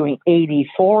I'd be doing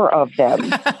 84 of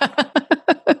them.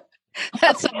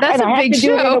 That's a big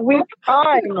show.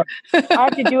 I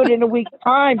have to do it in a week's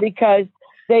time because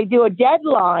they do a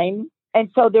deadline. And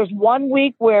so there's 1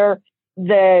 week where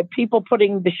the people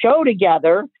putting the show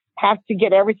together have to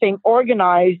get everything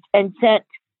organized and sent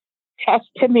tests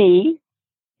to me,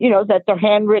 that they're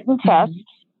handwritten tests.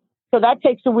 So that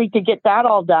takes a week to get that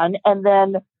all done. And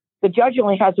then the judge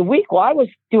only has a week. Well, I was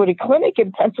doing a clinic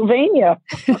in Pennsylvania.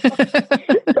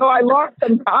 So I lost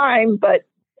some time. But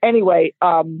anyway,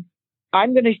 I'm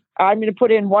gonna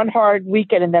put in one hard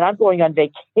weekend, and then I'm going on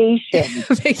vacation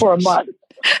for a month.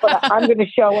 But I'm going to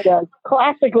show a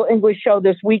classical English show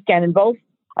this weekend, and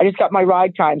I just got my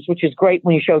ride times, which is great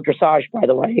when you show dressage, by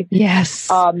the way. Yes.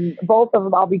 Both of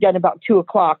them I'll be done about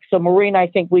 2:00. So Maureen, I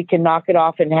think we can knock it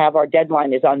off and have our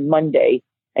deadline is on Monday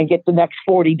and get the next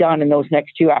 40 done in those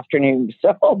next 2 afternoons.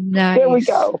 So nice. There we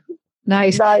go.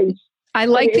 Nice. I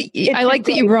like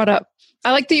that you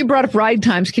brought up ride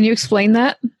times. Can you explain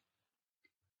that?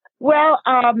 Well,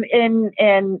 in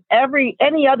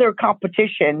any other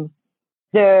competition,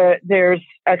 there's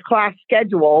a class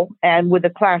schedule, and with a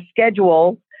class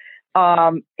schedule,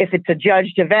 if it's a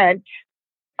judged event,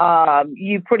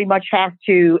 you pretty much have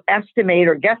to estimate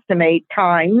or guesstimate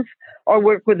times, or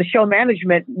work with the show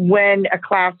management when a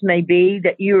class may be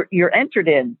that you're entered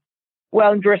in.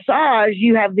 Well, in dressage,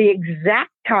 you have the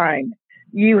exact time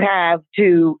you have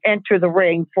to enter the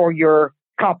ring for your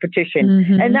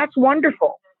competition, and that's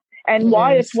wonderful. And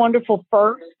why it's wonderful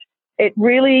first, it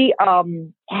really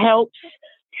helps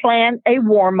plan a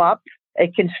warm-up, a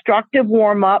constructive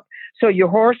warm-up, so your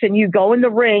horse and you go in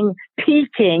the ring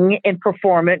peaking in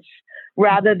performance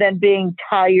rather than being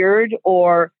tired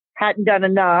or hadn't done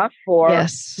enough or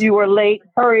you were late,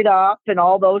 hurried up, and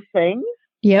all those things.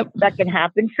 Yep. That can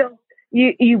happen. So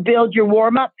you build your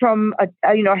warm-up from,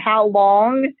 how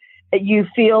long you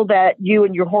feel that you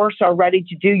and your horse are ready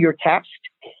to do your test.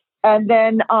 And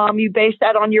then you base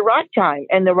that on your ride time.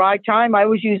 And the ride time, I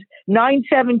always use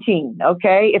 9:17.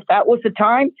 Okay. If that was the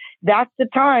time, that's the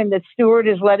time that Stewart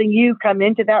is letting you come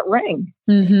into that ring.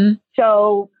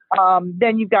 So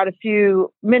then you've got a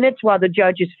few minutes while the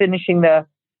judge is finishing the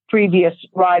previous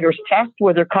rider's test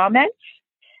with their comments.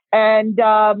 And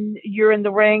you're in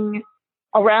the ring,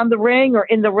 around the ring or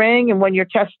in the ring. And when your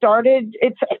test started,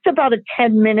 it's about a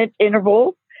 10-minute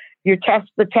interval.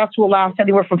 The test will last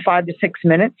anywhere from 5 to 6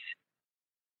 minutes.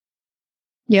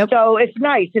 Yep. So it's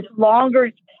nice. It's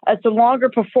longer. It's a longer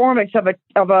performance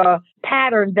of a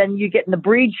pattern than you get in the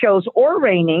breed shows or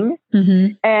reining.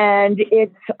 And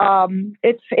it's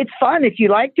fun if you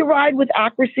like to ride with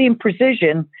accuracy and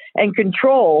precision and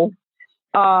control,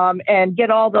 and get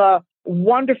all the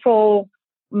wonderful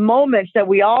moments that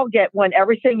we all get when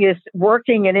everything is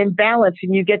working and in balance,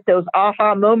 and you get those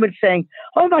aha moments saying,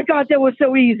 "Oh my God, that was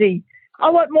so easy. I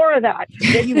want more of that."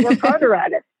 Then you work harder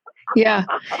at it. Yeah.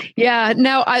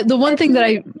 Now, the one thing that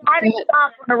on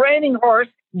a reining horse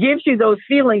gives you those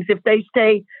feelings if they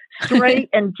stay straight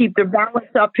and keep their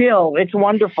balance uphill. It's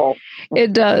wonderful.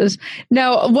 It does.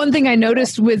 Now, one thing I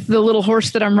noticed with the little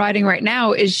horse that I'm riding right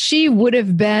now is she would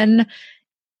have been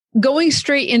going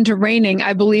straight into reining,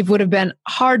 I believe, would have been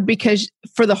hard because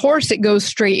for the horse, it goes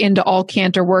straight into all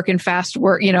canter work and fast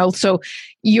work, so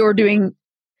you're doing,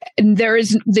 and there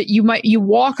is that you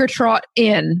walk or trot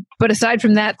in, but aside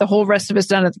from that, the whole rest of it's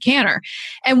done at the canter.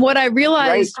 And what I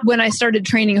realized when I started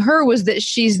training her was that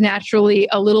she's naturally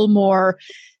a little more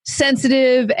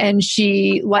sensitive and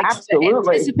she likes to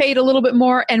anticipate a little bit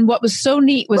more. And what was so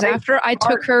neat was after I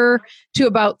took her to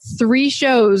about 3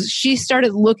 shows, she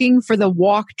started looking for the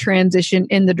walk transition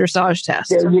in the dressage test.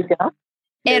 There you go.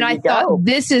 And I thought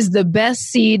this is the best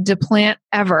seed to plant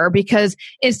ever, because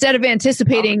instead of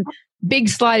anticipating big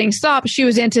sliding stop, she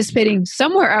was anticipating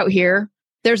somewhere out here,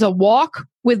 there's a walk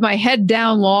with my head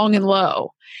down long and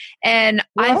low. And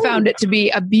I found it to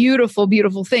be a beautiful,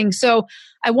 beautiful thing. So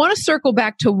I want to circle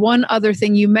back to one other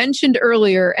thing you mentioned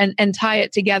earlier and tie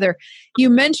it together. You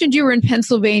mentioned you were in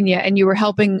Pennsylvania and you were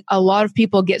helping a lot of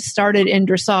people get started in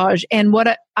dressage. And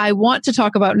what I want to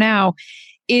talk about now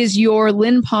is your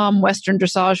Lynn Palm Western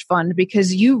Dressage Fund,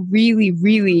 because you really,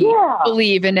 really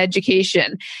believe in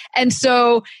education. And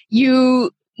so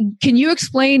can you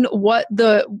explain what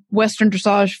the Western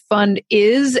Dressage Fund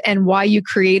is and why you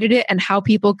created it and how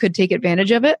people could take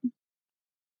advantage of it?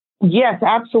 Yes,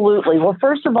 absolutely. Well,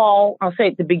 first of all, I'll say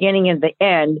at the beginning and the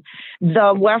end,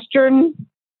 the Western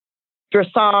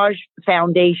Dressage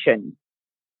Foundation,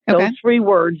 those 3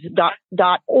 words,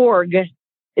 .org,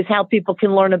 is how people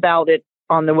can learn about it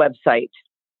on the website.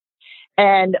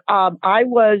 And I'm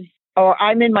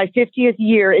in my 50th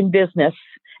year in business,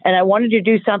 and I wanted to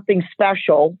do something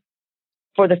special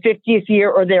for the 50th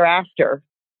year or thereafter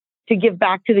to give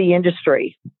back to the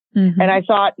industry. Mm-hmm. And I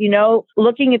thought,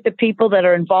 looking at the people that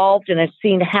are involved, and I've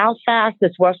seen how fast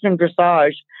this Western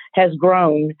dressage has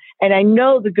grown, and I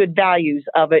know the good values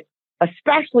of it,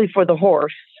 especially for the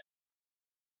horse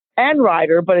and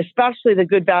rider, but especially the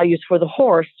good values for the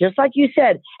horse, just like you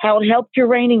said, how it helped your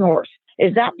reining horse.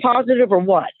 Is that positive or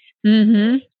what?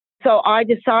 Mm-hmm. So I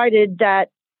decided that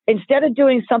instead of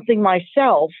doing something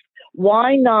myself,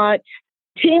 why not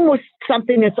team with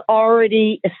something that's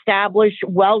already established,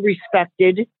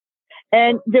 well-respected,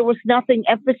 and there was nothing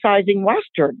emphasizing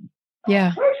Western.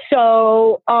 Yeah.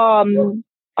 So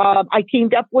I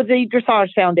teamed up with the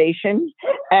Dressage Foundation,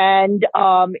 and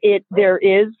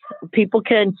people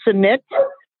can submit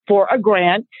for a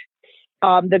grant.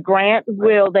 The grant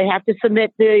they have to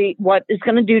submit what it's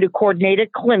going to do to coordinate a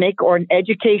clinic or an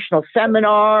educational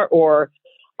seminar or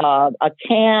a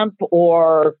camp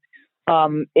or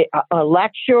a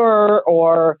lecture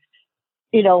or,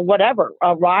 whatever,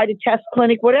 a ride, a test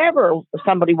clinic, whatever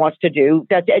somebody wants to do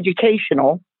that's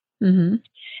educational. Mm-hmm.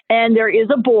 And there is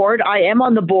a board. I am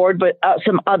on the board, but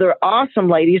some other awesome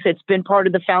ladies that's been part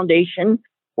of the foundation,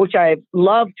 which I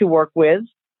love to work with,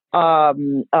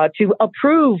 to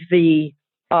approve the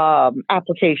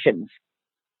applications.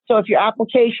 So if your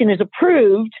application is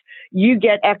approved, you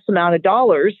get X amount of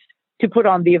dollars to put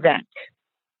on the event.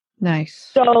 Nice.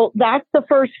 So that's the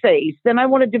first phase. Then I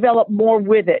want to develop more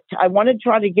with it. I want to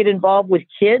try to get involved with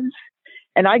kids.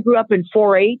 And I grew up in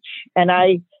 4-H, and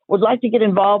I would like to get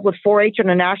involved with 4-H on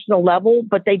a national level,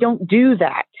 but they don't do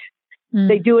that.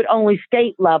 They do it only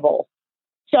state level.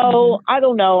 So I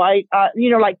don't know.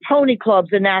 Like pony clubs,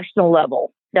 a national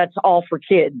level. That's all for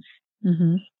kids.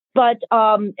 Mm-hmm. But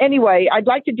anyway, I'd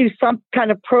like to do some kind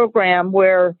of program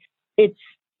where it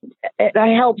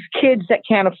helps kids that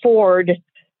can't afford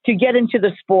to get into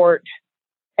the sport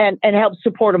and help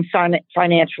support them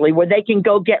financially, where they can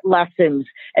go get lessons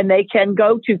and they can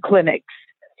go to clinics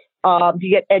to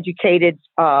get educated,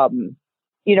 and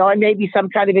maybe some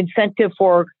kind of incentive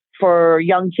for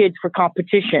young kids for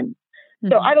competition. Mm-hmm.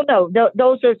 So I don't know.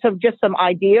 Those are some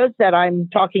ideas that I'm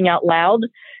talking out loud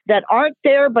that aren't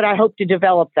there, but I hope to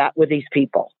develop that with these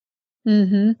people.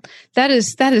 Mm-hmm. That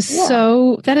is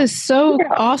so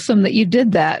awesome that you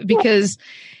did that, because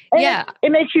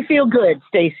it makes you feel good,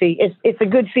 Stacy. It's a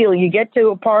good feeling. You get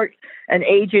to an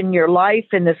age in your life,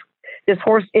 and this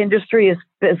horse industry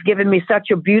has given me such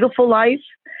a beautiful life.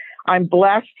 I'm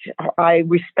blessed. I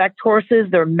respect horses.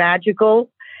 They're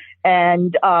magical.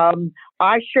 And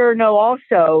I sure know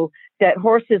also that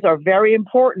horses are very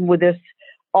important with this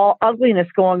all ugliness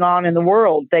going on in the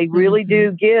world. They really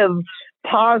do give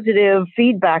positive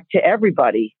feedback to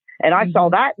everybody. And I saw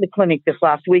that in the clinic this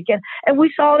last weekend, and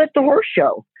we saw it at the horse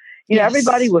show.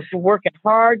 Everybody was working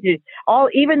hard.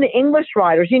 Even the English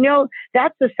riders.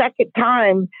 That's the second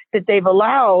time that they've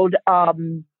allowed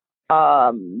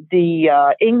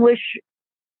the English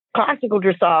classical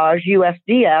dressage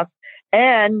USDF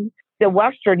and the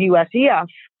Western USEF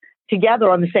together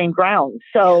on the same ground.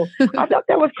 So I thought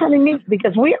that was kind of neat,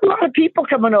 because we had a lot of people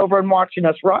coming over and watching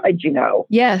us ride.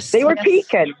 Yes, they were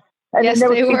peeking. And then there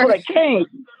were people that came.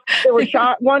 There were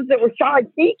ones that were shy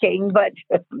peeking, but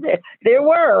there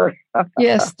were.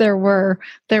 Yes, there were.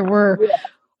 Yeah.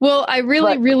 Well, I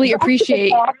really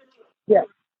appreciate.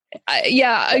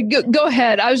 Yeah. Go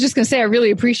ahead. I was just going to say, I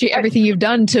really appreciate everything you've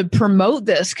done to promote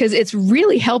this, because it's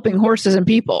really helping horses and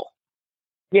people.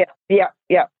 Yeah.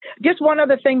 Just one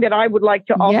other thing that I would like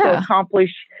to also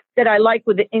accomplish that I like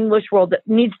with the English world that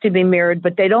needs to be mirrored,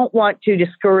 but they don't want to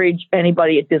discourage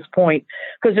anybody at this point,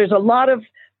 because there's a lot of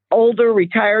older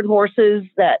retired horses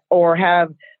or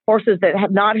have horses that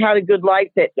have not had a good life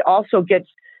that also gets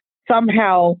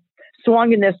somehow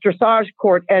swung in this dressage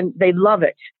court, and they love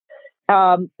it.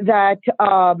 I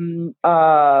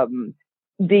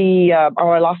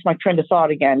lost my train of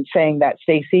thought again saying that,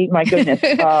 Stacy. My goodness.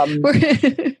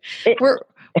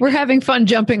 We're having fun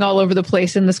jumping all over the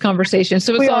place in this conversation,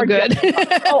 so it's all good.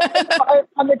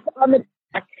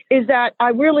 Is that I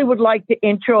really would like the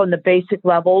intro and the basic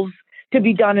levels to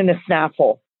be done in a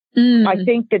snaffle. I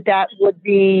think that would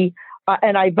be,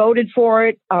 and I voted for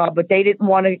it, but they didn't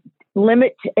want to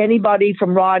limit anybody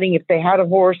from riding if they had a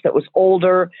horse that was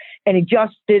older and it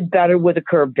just did better with a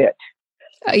curb bit.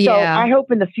 So I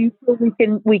hope in the future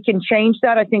we can change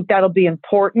that. I think that'll be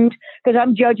important because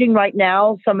I'm judging right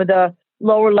now some of the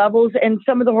lower levels, and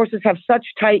some of the horses have such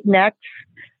tight necks,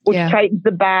 which tightens the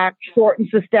back,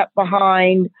 shortens the step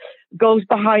behind, goes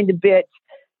behind a bit,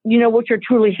 which are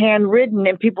truly handridden,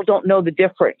 and people don't know the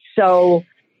difference. So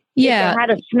if they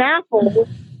had a snaffle,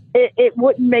 it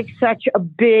wouldn't make such a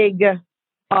big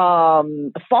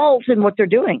fault in what they're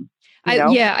doing.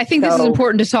 I think this is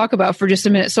important to talk about for just a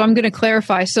minute. So I'm going to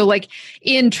clarify. So like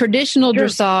in traditional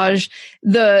dressage,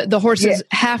 the horses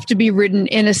have to be ridden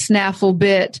in a snaffle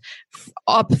bit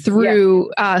up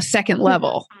through second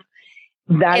level.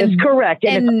 That is correct.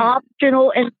 And it's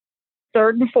optional in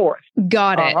third and fourth.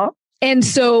 Got it. And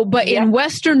so, but in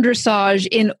Western dressage,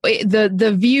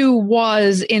 the view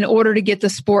was in order to get the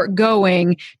sport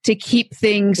going, to keep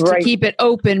things, to keep it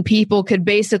open, people could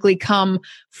basically come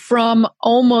from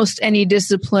almost any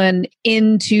discipline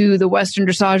into the Western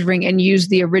dressage ring and use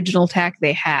the original tack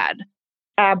they had.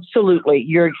 Absolutely.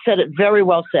 You said it very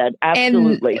well said.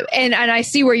 Absolutely. And I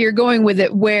see where you're going with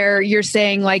it, where you're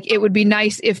saying like, it would be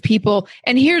nice if people,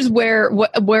 and here's where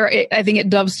I think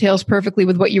it dovetails perfectly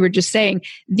with what you were just saying.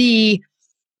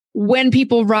 When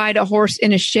people ride a horse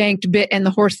in a shanked bit and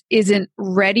the horse isn't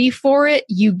ready for it,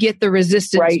 you get the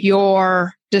resistance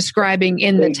you're describing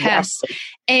in the test.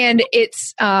 And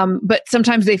it's, but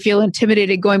sometimes they feel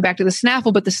intimidated going back to the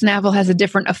snaffle, but the snaffle has a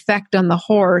different effect on the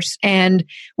horse and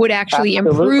would actually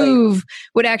improve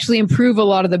a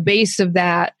lot of the base of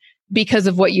that because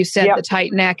of what you said, the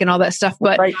tight neck and all that stuff.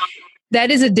 But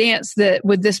that is a dance that,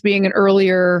 with this being an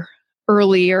earlier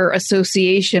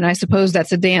association, I suppose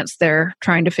that's a dance they're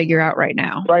trying to figure out right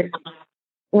now. Right.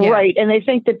 And they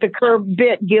think that the curved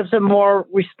bit gives them more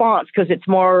response because it's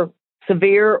more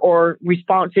severe or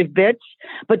responsive bits,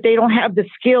 but they don't have the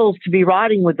skills to be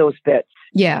riding with those bits.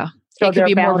 Yeah. So it could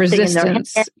be more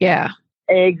resistance. Yeah.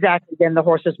 Exactly. Then the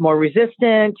horse is more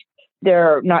resistant.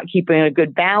 They're not keeping a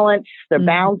good balance. They're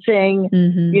bouncing.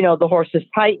 The horse is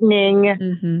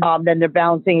tightening. Then they're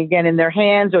bouncing again in their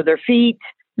hands or their feet.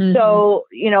 So,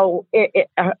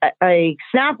 a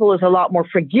snaffle is a lot more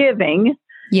forgiving.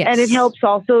 Yes. And it helps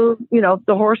also, the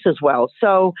horse as well.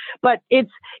 So, but it's,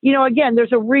 again,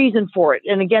 there's a reason for it.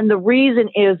 And again, the reason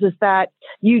is that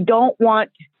you don't want,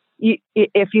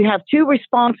 if you have too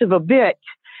responsive a bit,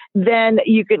 then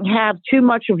you can have too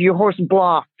much of your horse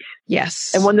blocked.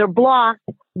 Yes. And when they're blocked,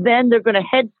 then they're going to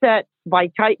headset by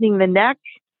tightening the neck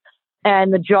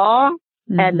and the jaw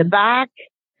and the back,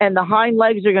 and the hind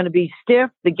legs are going to be stiff.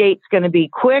 The gait's going to be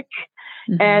quick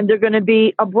and they're going to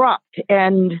be abrupt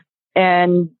and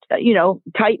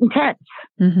tight and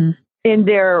tense in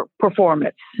their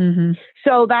performance.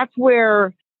 So that's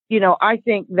where, I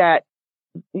think that,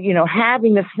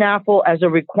 having the snaffle as a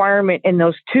requirement in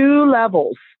those two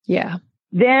levels,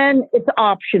 then it's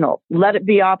optional. Let it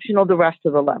be optional the rest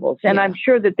of the levels. And I'm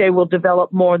sure that they will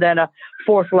develop more than a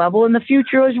fourth level in the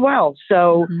future as well.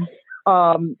 So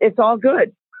it's all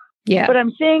good. Yeah. But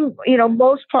I'm seeing,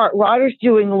 most part riders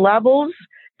doing levels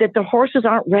that the horses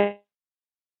aren't ready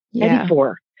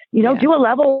for. Do a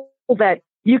level that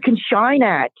you can shine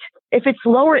at. If it's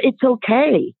lower, it's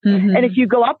okay. And if you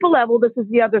go up a level, this is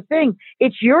the other thing.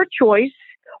 It's your choice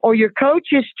or your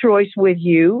coach's choice with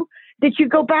you that you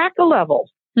go back a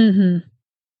level.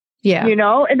 Yeah.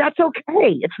 And that's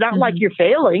okay. It's not like you're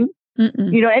failing.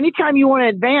 Anytime you want to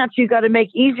advance, you got to make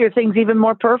easier things even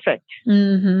more perfect.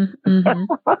 Yeah.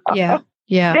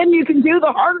 Then you can do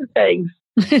the harder things.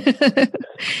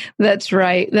 That's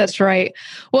right.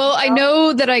 Well, I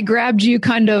know that I grabbed you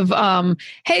kind of,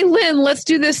 hey, Lynn, let's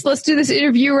do this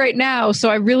interview right now. So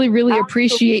I really, really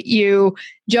appreciate you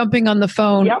jumping on the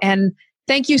phone and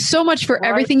thank you so much for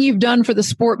everything you've done for the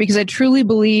sport, because I truly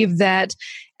believe that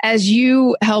as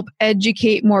you help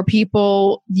educate more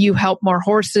people, you help more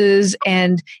horses,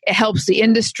 and it helps the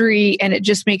industry, and it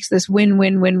just makes this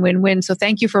win-win-win-win-win. So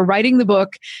thank you for writing the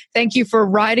book. Thank you for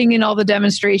riding in all the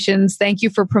demonstrations. Thank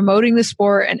you for promoting the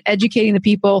sport and educating the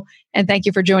people. And thank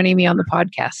you for joining me on the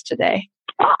podcast today.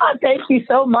 Thank you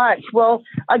so much. Well,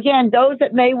 again, those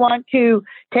that may want to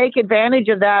take advantage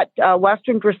of that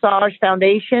Western Dressage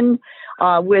Foundation,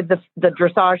 with the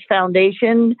Dressage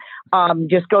Foundation.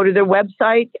 Just go to their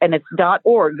website, and it's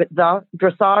 .org, the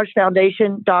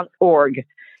dressagefoundation.org.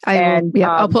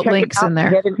 I'll put links in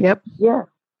there. Yep. Yeah.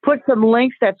 Put some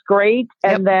links. That's great.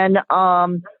 Yep. And then,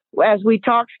 as we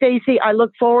talk, Stacy, I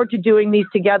look forward to doing these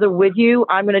together with you.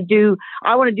 I want to do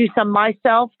some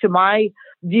myself to my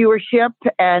viewership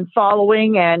and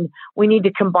following, and we need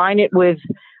to combine it with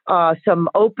some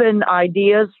open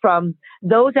ideas from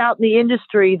those out in the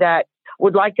industry that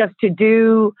would like us to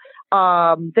do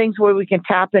things where we can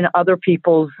tap in other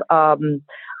people's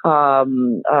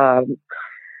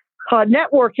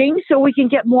networking, so we can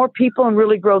get more people and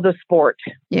really grow the sport.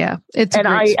 Yeah, it's and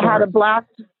I had a blast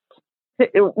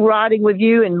riding with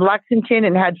you in Lexington,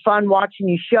 and had fun watching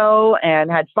you show, and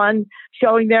had fun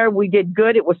showing there. We did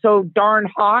good. It was so darn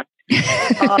hot.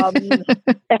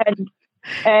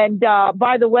 And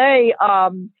by the way,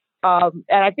 and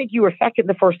I think you were second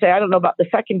the first day. I don't know about the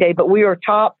second day, but we were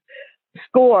top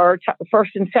score,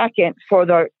 first and second for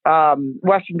the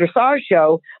Western Dressage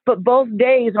show. But both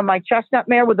days on my chestnut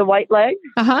mare with the white legs,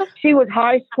 she was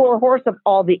high score horse of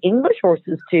all the English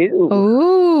horses too.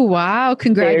 Oh, wow.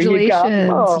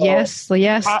 Congratulations. Yes.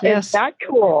 Is that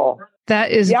cool?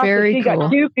 That is very cool. She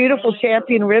got 2 beautiful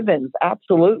champion ribbons.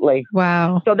 Absolutely.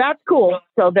 Wow. So that's cool.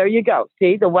 So there you go.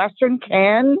 See, the Western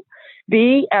can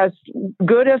be as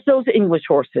good as those English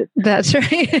horses. That's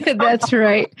right. That's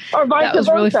right. Or vice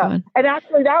versa. Really fun. And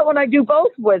actually that one I do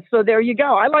both with. So there you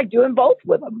go. I like doing both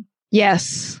with them.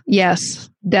 Yes,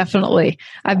 definitely.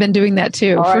 I've been doing that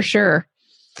too, for sure.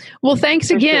 Well, thanks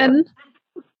again.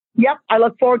 Sure. Yep. I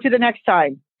look forward to the next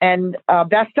time. And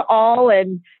best to all,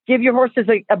 and give your horses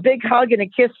a big hug and a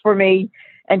kiss for me,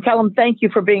 and tell them thank you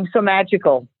for being so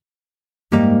magical.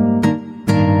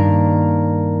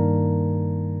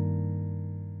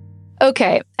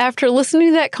 Okay, after listening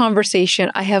to that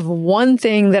conversation, I have one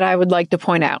thing that I would like to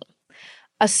point out.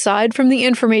 Aside from the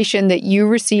information that you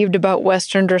received about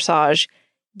Western Dressage,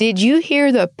 did you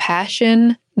hear the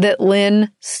passion that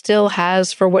Lynn still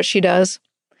has for what she does?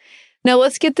 Now,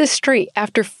 let's get this straight.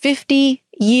 After 50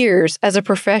 years as a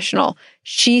professional,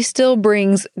 she still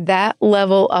brings that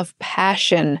level of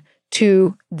passion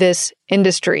to this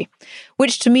industry,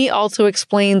 which to me also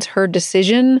explains her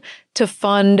decision to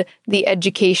fund the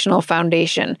Educational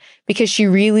Foundation, because she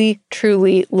really,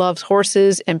 truly loves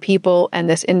horses and people and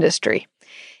this industry.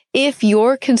 If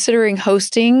you're considering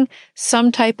hosting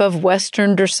some type of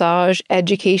Western Dressage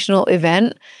educational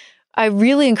event, I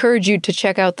really encourage you to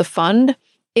check out the fund.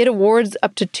 It awards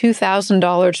up to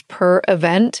 $2,000 per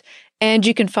event, and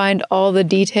you can find all the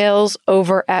details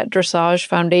over at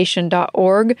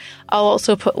dressagefoundation.org. I'll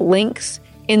also put links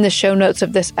in the show notes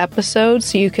of this episode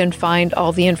so you can find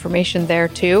all the information there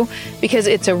too, because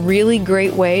it's a really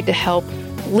great way to help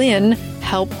Lynn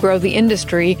help grow the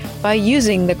industry by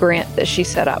using the grant that she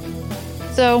set up.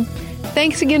 So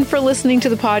thanks again for listening to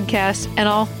the podcast, and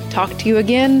I'll talk to you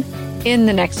again in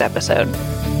the next episode.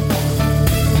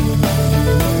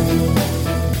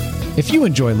 If you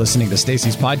enjoy listening to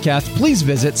Stacy's podcast, please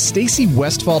visit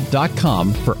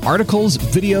stacywestfall.com for articles,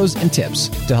 videos, and tips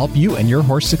to help you and your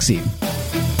horse succeed.